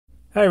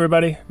Hi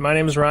everybody, my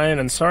name is Ryan,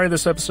 and sorry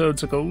this episode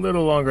took a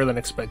little longer than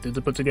expected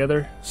to put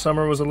together.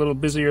 Summer was a little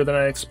busier than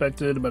I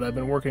expected, but I've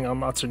been working on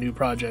lots of new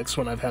projects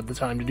when I've had the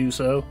time to do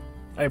so.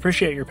 I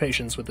appreciate your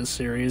patience with this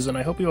series, and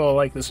I hope you all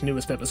like this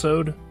newest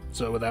episode.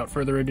 So without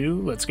further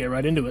ado, let's get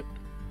right into it.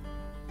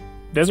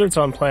 Deserts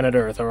on planet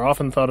Earth are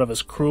often thought of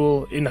as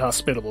cruel,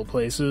 inhospitable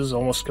places,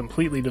 almost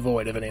completely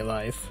devoid of any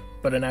life.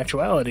 But in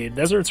actuality,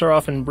 deserts are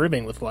often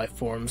brimming with life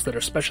forms that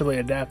are specially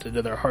adapted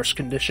to their harsh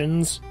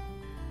conditions.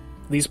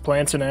 These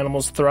plants and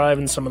animals thrive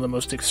in some of the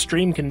most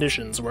extreme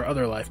conditions where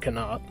other life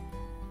cannot.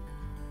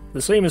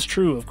 The same is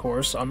true, of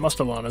course, on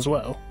Mustelon as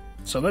well,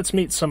 so let's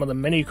meet some of the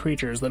many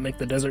creatures that make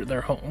the desert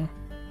their home.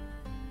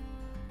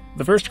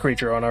 The first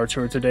creature on our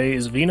tour today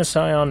is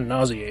Venuscion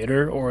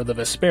nauseator, or the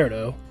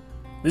Vasperto.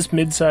 This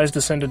mid-sized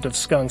descendant of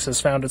skunks has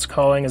found its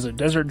calling as a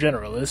desert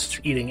generalist,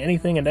 eating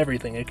anything and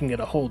everything it can get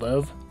a hold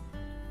of.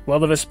 While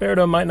the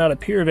Vasperto might not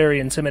appear very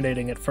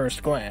intimidating at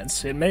first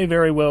glance, it may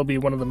very well be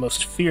one of the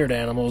most feared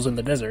animals in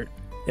the desert.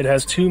 It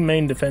has two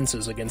main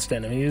defenses against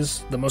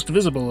enemies, the most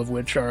visible of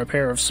which are a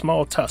pair of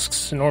small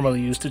tusks normally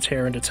used to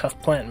tear into tough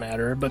plant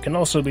matter, but can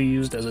also be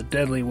used as a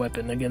deadly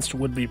weapon against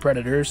would-be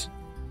predators.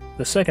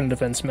 The second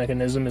defense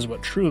mechanism is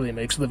what truly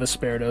makes the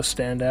Vasperto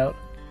stand out.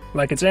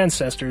 Like its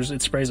ancestors,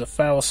 it sprays a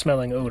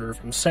foul-smelling odor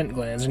from scent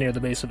glands near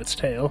the base of its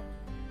tail.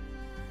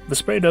 The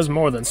spray does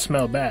more than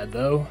smell bad,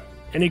 though.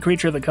 Any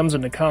creature that comes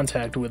into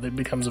contact with it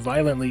becomes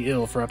violently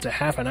ill for up to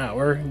half an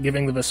hour,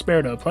 giving the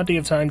Vasperto plenty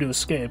of time to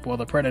escape while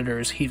the predator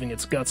is heaving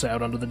its guts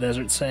out onto the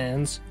desert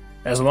sands.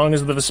 As long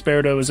as the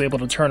Vasperto is able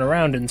to turn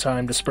around in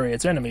time to spray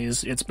its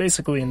enemies, it's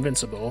basically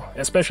invincible,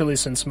 especially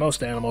since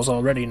most animals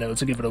already know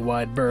to give it a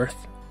wide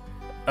berth.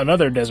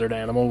 Another desert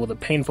animal with a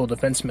painful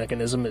defense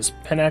mechanism is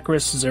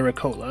Penacris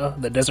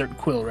Zerakola, the desert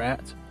quill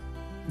rat.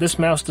 This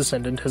mouse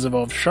descendant has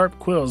evolved sharp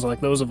quills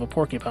like those of a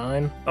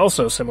porcupine.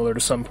 Also similar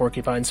to some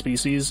porcupine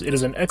species, it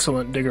is an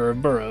excellent digger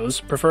of burrows,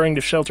 preferring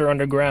to shelter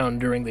underground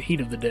during the heat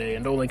of the day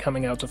and only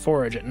coming out to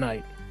forage at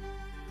night.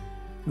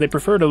 They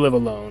prefer to live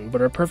alone,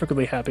 but are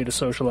perfectly happy to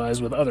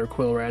socialize with other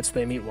quill rats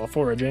they meet while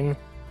foraging.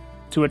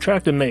 To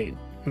attract a mate,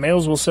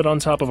 males will sit on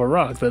top of a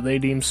rock that they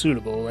deem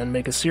suitable and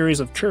make a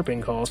series of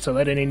chirping calls to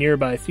let any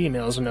nearby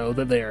females know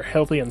that they are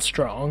healthy and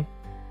strong.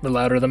 The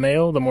louder the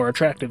male, the more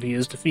attractive he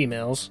is to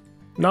females.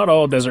 Not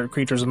all desert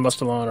creatures in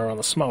Mustelon are on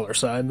the smaller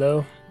side,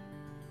 though.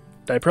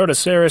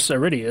 Drotoseras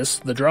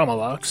Aridius, the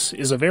Dromolox,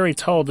 is a very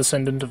tall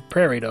descendant of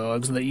prairie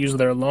dogs that use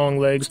their long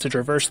legs to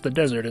traverse the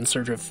desert in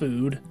search of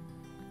food.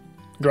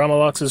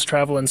 Dromoloxes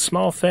travel in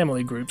small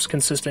family groups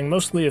consisting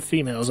mostly of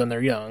females and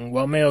their young,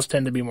 while males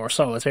tend to be more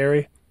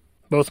solitary.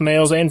 Both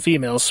males and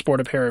females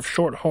sport a pair of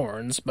short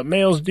horns, but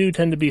males do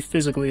tend to be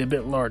physically a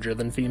bit larger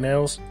than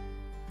females.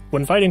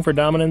 When fighting for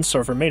dominance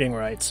or for mating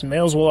rights,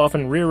 males will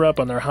often rear up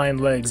on their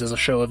hind legs as a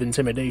show of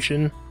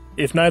intimidation.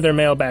 If neither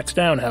male backs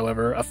down,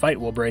 however, a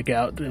fight will break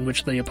out in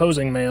which the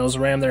opposing males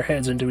ram their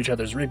heads into each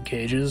other's rib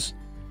cages.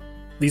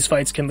 These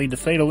fights can lead to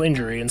fatal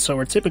injury and so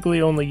are typically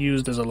only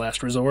used as a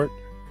last resort.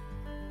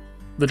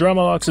 The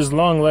Dromolox's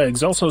long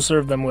legs also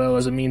serve them well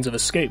as a means of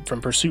escape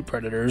from pursuit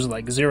predators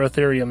like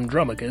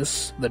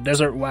Zeropterixer, the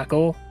desert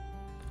Wackle.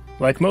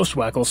 Like most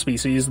Wackle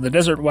species, the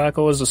desert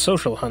Wackle is a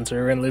social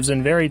hunter and lives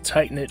in very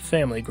tight-knit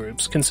family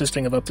groups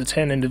consisting of up to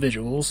 10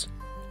 individuals.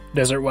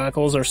 Desert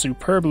Wackles are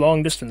superb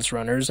long-distance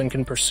runners and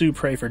can pursue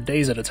prey for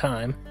days at a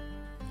time,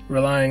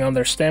 relying on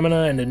their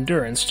stamina and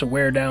endurance to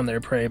wear down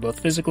their prey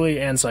both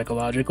physically and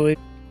psychologically.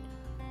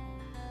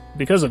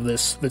 Because of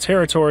this, the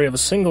territory of a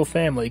single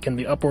family can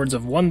be upwards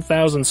of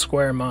 1,000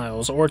 square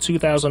miles or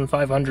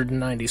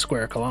 2,590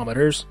 square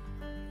kilometers.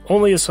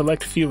 Only a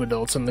select few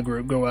adults in the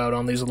group go out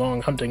on these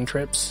long hunting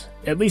trips.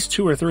 At least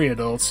 2 or 3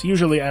 adults,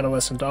 usually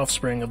adolescent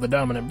offspring of the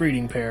dominant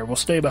breeding pair, will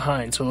stay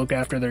behind to look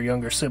after their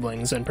younger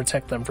siblings and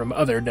protect them from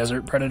other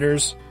desert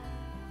predators.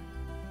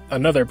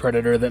 Another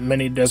predator that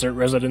many desert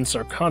residents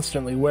are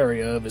constantly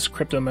wary of is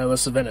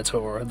Cryptomelis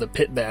venator, the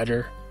pit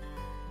badger.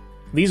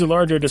 These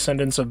larger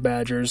descendants of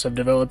badgers have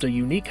developed a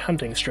unique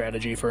hunting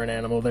strategy for an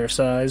animal their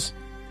size.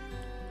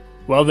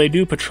 While they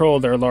do patrol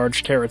their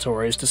large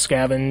territories to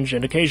scavenge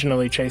and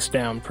occasionally chase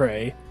down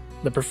prey,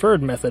 the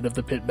preferred method of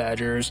the pit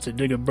badger is to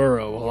dig a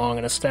burrow along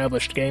an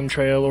established game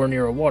trail or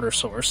near a water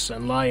source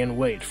and lie in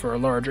wait for a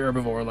large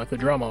herbivore like the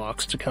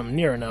Dromolox to come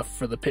near enough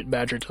for the pit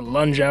badger to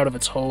lunge out of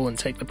its hole and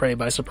take the prey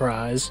by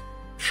surprise.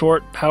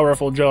 Short,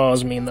 powerful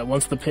jaws mean that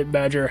once the pit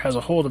badger has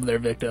a hold of their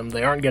victim,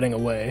 they aren't getting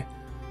away.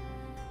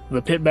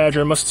 The pit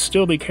badger must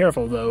still be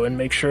careful, though, and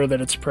make sure that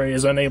its prey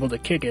is unable to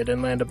kick it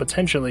and land a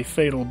potentially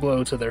fatal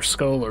blow to their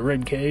skull or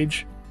rib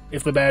cage.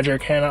 If the badger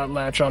cannot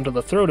latch onto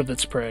the throat of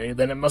its prey,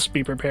 then it must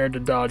be prepared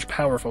to dodge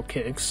powerful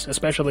kicks,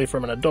 especially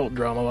from an adult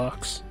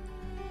Dromolox.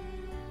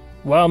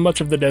 While much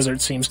of the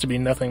desert seems to be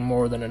nothing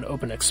more than an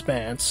open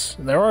expanse,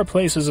 there are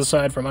places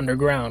aside from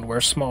underground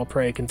where small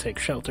prey can take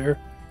shelter.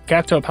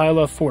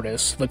 Cactophylla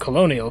fortis, the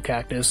Colonial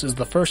Cactus, is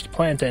the first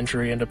plant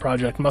entry into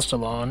Project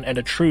Mustelon and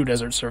a true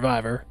desert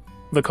survivor.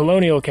 The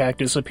Colonial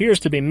Cactus appears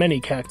to be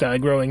many cacti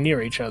growing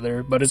near each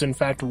other, but is in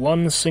fact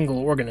one single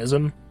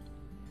organism.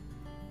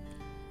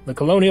 The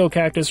Colonial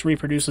Cactus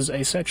reproduces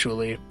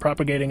asexually,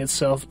 propagating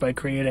itself by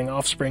creating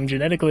offspring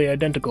genetically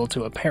identical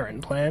to a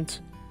parent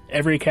plant.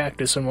 Every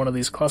cactus in one of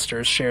these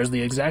clusters shares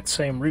the exact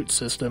same root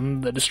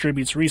system that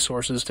distributes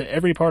resources to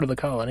every part of the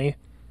colony.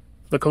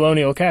 The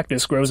Colonial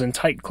Cactus grows in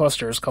tight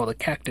clusters called a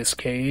Cactus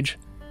Cage.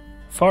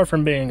 Far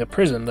from being a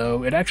prison,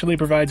 though, it actually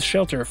provides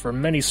shelter for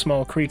many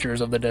small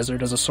creatures of the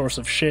desert as a source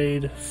of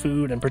shade,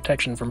 food, and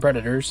protection from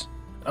predators.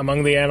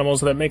 Among the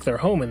animals that make their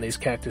home in these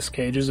cactus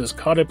cages is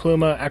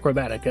Caudiplume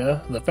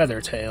acrobatica, the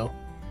feathertail.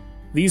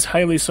 These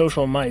highly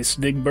social mice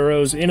dig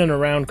burrows in and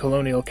around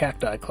colonial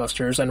cacti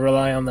clusters and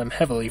rely on them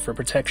heavily for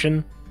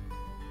protection.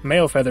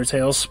 Male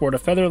feathertails sport a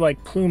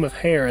feather-like plume of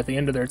hair at the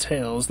end of their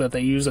tails that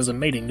they use as a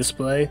mating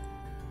display.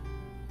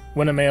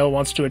 When a male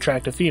wants to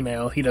attract a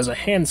female, he does a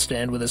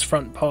handstand with his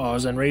front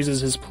paws and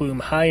raises his plume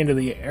high into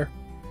the air.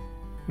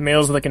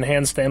 Males that can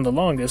handstand the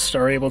longest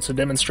are able to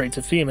demonstrate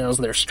to females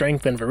their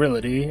strength and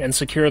virility, and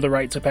secure the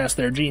right to pass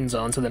their genes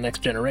on to the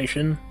next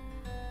generation.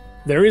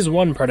 There is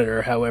one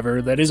predator,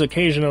 however, that is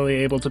occasionally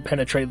able to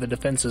penetrate the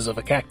defenses of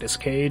a cactus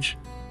cage.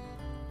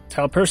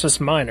 Talpersus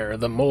minor,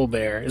 the mole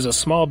bear, is a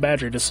small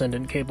badger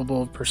descendant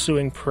capable of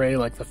pursuing prey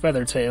like the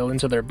feathertail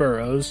into their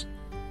burrows.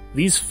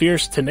 These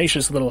fierce,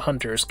 tenacious little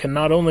hunters can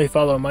not only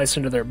follow mice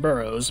into their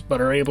burrows, but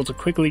are able to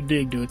quickly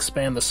dig to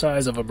expand the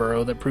size of a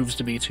burrow that proves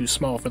to be too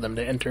small for them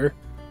to enter.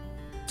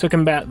 To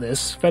combat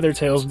this,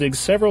 feathertails dig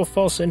several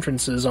false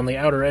entrances on the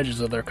outer edges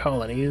of their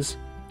colonies.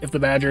 If the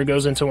badger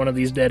goes into one of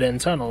these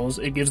dead-end tunnels,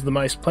 it gives the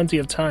mice plenty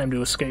of time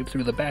to escape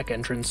through the back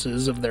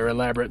entrances of their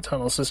elaborate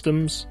tunnel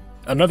systems.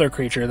 Another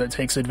creature that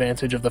takes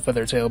advantage of the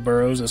feathertail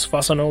burrows is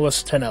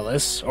Phosphonolus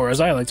tenalis, or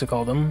as I like to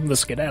call them, the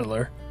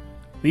Scadaddler.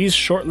 These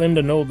short-limbed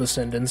anole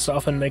descendants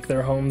often make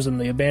their homes in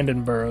the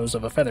abandoned burrows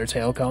of a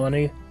feathertail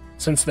colony.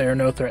 Since they are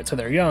no threat to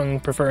their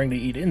young, preferring to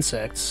eat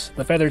insects,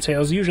 the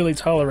feathertails usually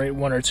tolerate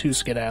one or two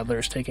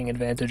Scadaddlers taking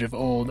advantage of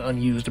old,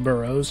 unused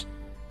burrows.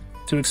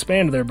 To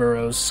expand their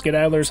burrows,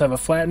 Scadaddlers have a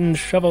flattened,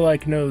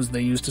 shovel-like nose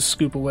they use to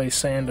scoop away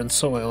sand and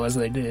soil as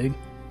they dig.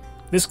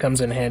 This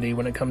comes in handy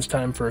when it comes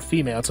time for a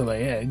female to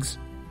lay eggs.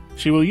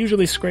 She will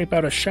usually scrape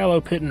out a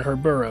shallow pit in her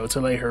burrow to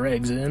lay her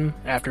eggs in,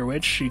 after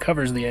which she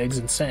covers the eggs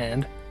in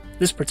sand.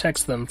 This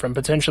protects them from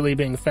potentially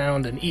being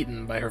found and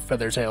eaten by her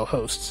feathertail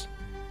hosts.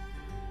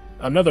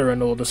 Another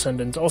anole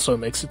descendant also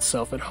makes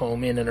itself at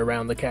home in and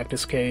around the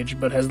cactus cage,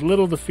 but has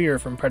little to fear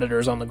from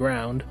predators on the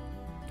ground.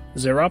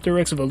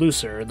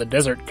 Zeropterixer, the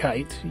desert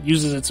kite,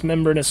 uses its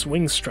membranous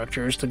wing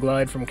structures to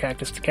glide from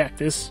cactus to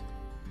cactus.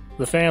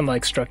 The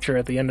fan-like structure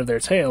at the end of their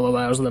tail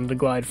allows them to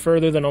glide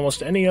further than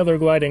almost any other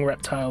gliding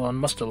reptile on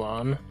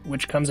Mustelon,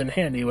 which comes in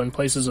handy when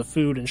places of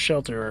food and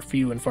shelter are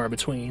few and far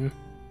between.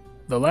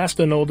 The last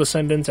anole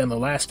descendant and the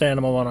last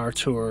animal on our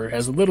tour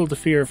has little to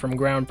fear from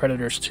ground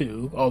predators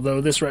too,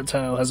 although this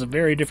reptile has a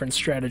very different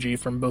strategy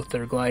from both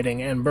their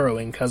gliding and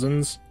burrowing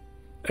cousins.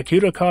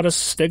 Acutocottus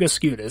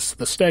stegoscutus,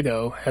 the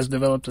stego, has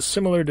developed a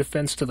similar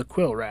defense to the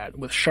quill rat,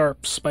 with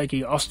sharp,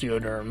 spiky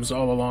osteoderms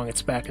all along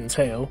its back and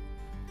tail.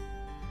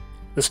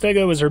 The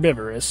stego is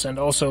herbivorous, and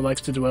also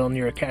likes to dwell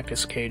near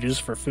cactus cages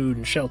for food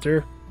and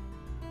shelter.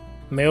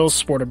 Males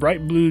sport a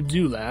bright blue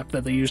dewlap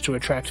that they use to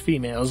attract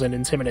females and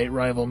intimidate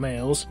rival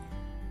males.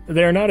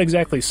 They are not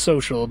exactly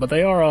social, but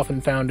they are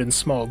often found in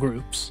small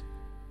groups.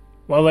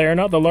 While they are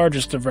not the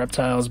largest of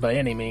reptiles by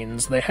any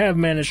means, they have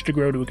managed to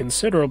grow to a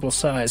considerable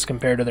size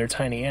compared to their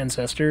tiny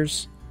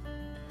ancestors.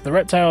 The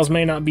reptiles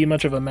may not be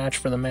much of a match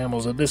for the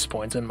mammals at this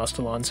point in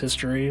Mustelon's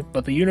history,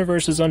 but the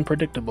universe is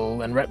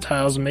unpredictable, and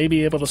reptiles may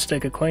be able to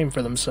stake a claim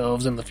for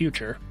themselves in the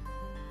future.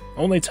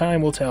 Only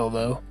time will tell,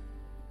 though.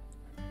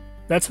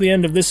 That's the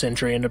end of this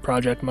entry into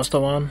Project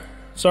Mustelon.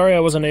 Sorry I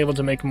wasn't able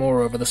to make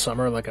more over the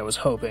summer like I was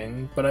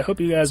hoping, but I hope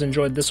you guys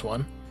enjoyed this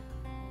one.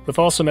 The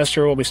fall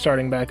semester will be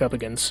starting back up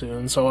again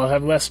soon, so I'll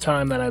have less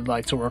time than I'd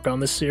like to work on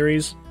this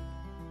series.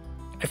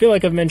 I feel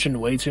like I've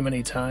mentioned way too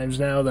many times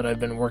now that I've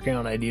been working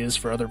on ideas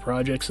for other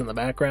projects in the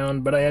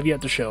background, but I have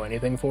yet to show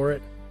anything for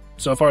it.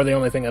 So far the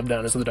only thing I've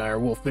done is the Dire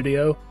Wolf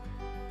video.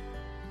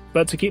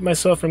 But to keep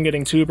myself from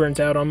getting too burnt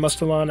out on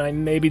Mustelon, I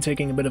may be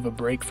taking a bit of a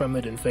break from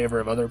it in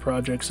favor of other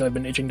projects I've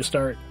been itching to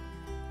start.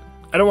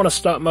 I don't want to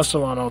stop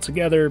Mustelon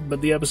altogether,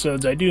 but the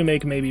episodes I do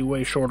make may be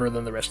way shorter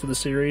than the rest of the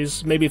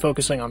series, maybe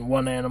focusing on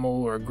one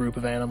animal or a group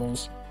of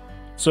animals.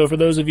 So for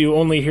those of you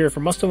only here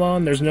for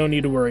Mustelon, there's no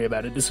need to worry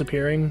about it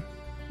disappearing.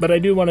 But I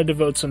do want to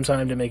devote some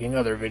time to making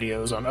other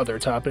videos on other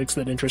topics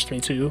that interest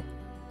me too.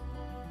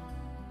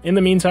 In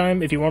the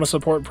meantime, if you want to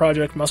support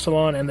Project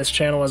Mustelon and this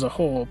channel as a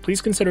whole,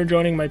 please consider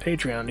joining my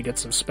Patreon to get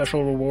some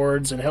special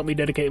rewards and help me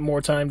dedicate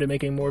more time to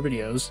making more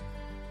videos.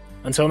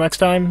 Until next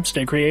time,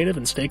 stay creative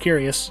and stay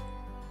curious.